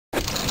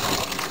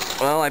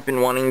Well, I've been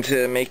wanting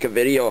to make a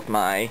video of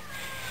my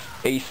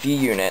AC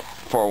unit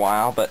for a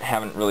while, but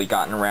haven't really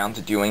gotten around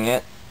to doing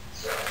it.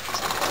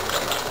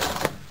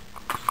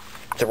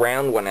 It's a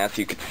round one, as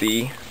you can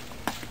see.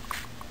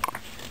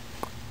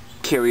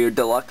 Carrier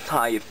Deluxe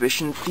High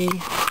Efficiency.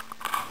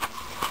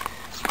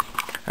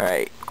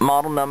 Alright,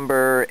 model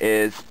number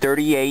is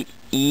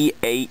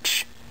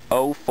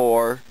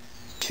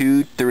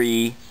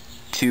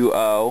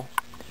 38EH042320,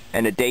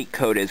 and the date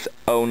code is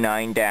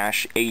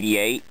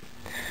 09-88.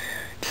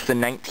 It's the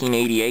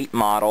 1988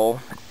 model,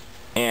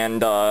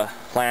 and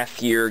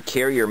last year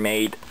Carrier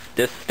made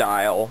this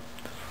style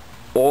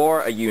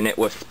or a unit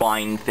with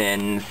spine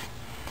fins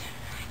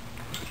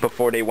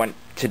before they went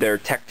to their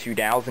Tech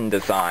 2000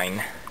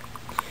 design.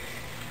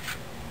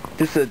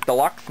 This is a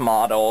deluxe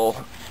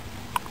model,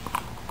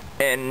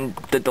 and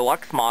the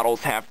deluxe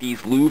models have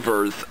these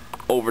louvers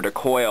over the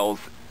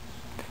coils.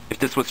 If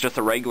this was just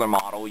a regular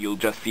model, you'll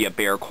just see a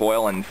bare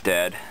coil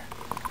instead.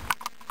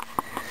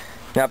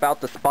 Now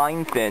about the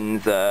spine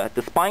fins,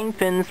 the spine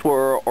fins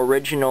were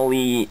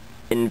originally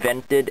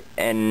invented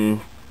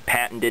and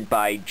patented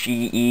by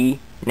GE,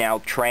 now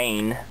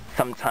Trane,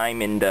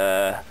 sometime in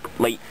the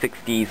late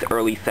 60s,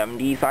 early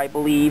 70s, I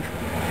believe.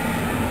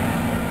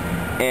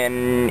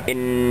 And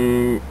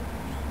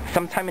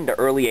sometime in the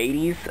early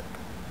 80s,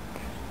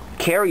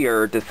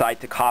 Carrier decided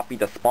to copy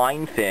the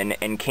spine fin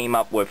and came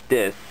up with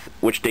this,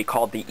 which they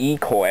called the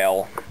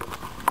E-coil,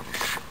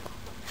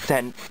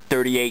 hence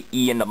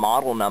 38E in the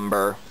model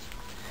number.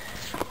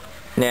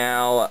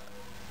 Now,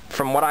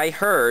 from what I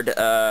heard,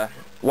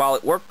 while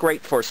it worked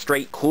great for a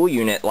straight cool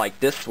unit like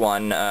this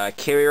one,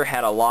 Carrier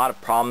had a lot of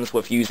problems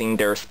with using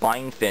their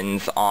spine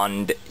fins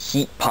on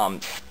heat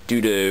pumps due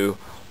to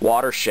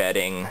water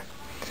shedding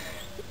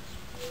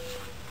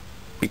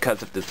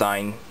because of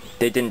design.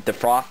 They didn't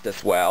defrost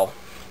as well,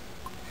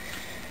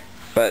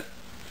 but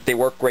they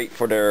work great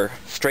for their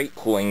straight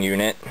cooling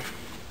unit.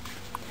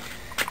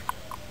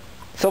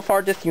 So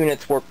far this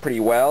unit's worked pretty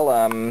well.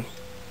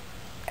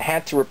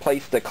 Had to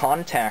replace the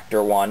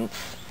contactor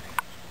once,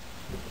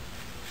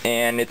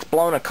 and it's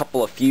blown a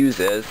couple of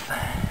fuses.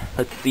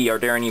 Let's see, are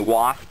there any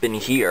wasps in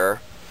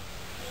here?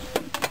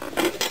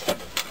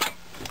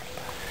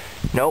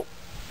 Nope.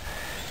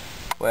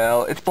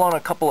 Well, it's blown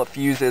a couple of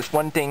fuses.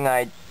 One thing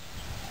I'd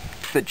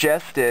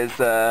suggest is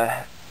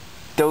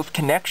those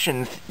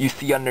connections you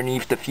see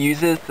underneath the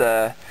fuses,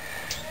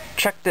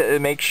 check to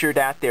make sure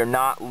that they're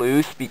not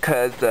loose,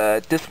 because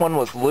this one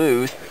was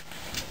loose.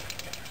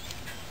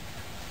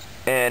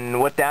 And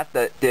what that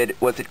did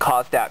was it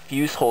caused that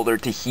fuse holder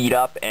to heat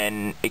up,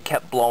 and it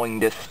kept blowing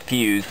this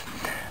fuse.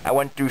 I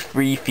went through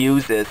 3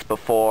 fuses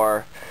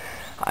before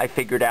I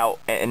figured out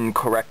and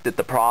corrected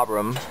the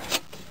problem.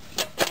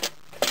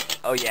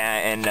 Oh yeah,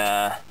 and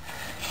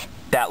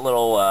that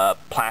little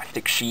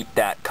plastic sheet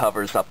that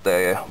covers up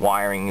the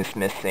wiring is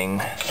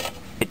missing.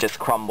 It just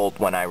crumbled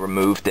when I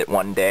removed it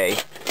one day.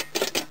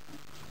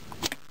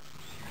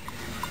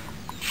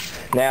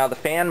 Now the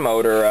fan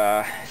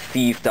motor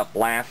seized up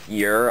last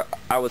year.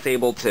 I was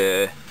able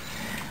to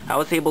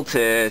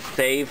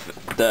save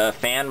the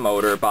fan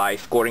motor by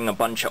squirting a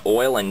bunch of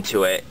oil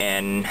into it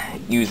and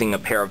using a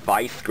pair of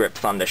vice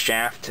grips on the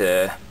shaft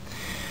to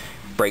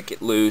break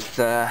it loose.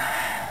 Let's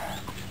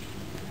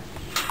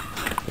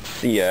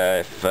see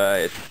if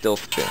it still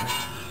spins.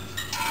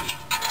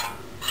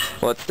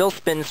 Well, it still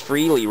spins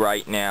freely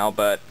right now,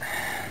 but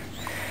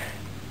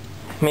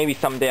maybe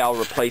someday I'll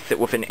replace it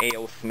with an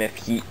A.O. Smith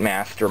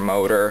Heatmaster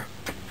motor.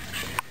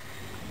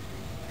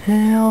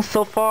 Well,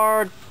 so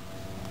far,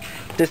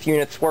 this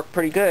unit's worked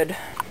pretty good.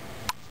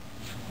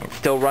 It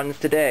still runs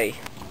today.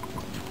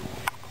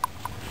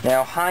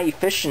 Now, high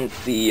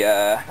efficiency,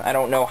 I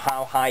don't know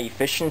how high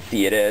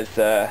efficiency it is.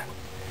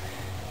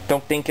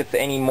 Don't think it's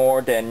any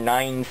more than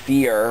 9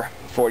 SEER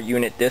for a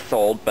unit this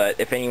old, but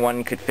if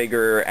anyone could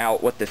figure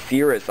out what the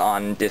SEER is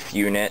on this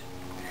unit,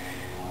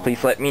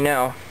 please let me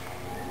know.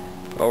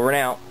 Over and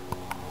out.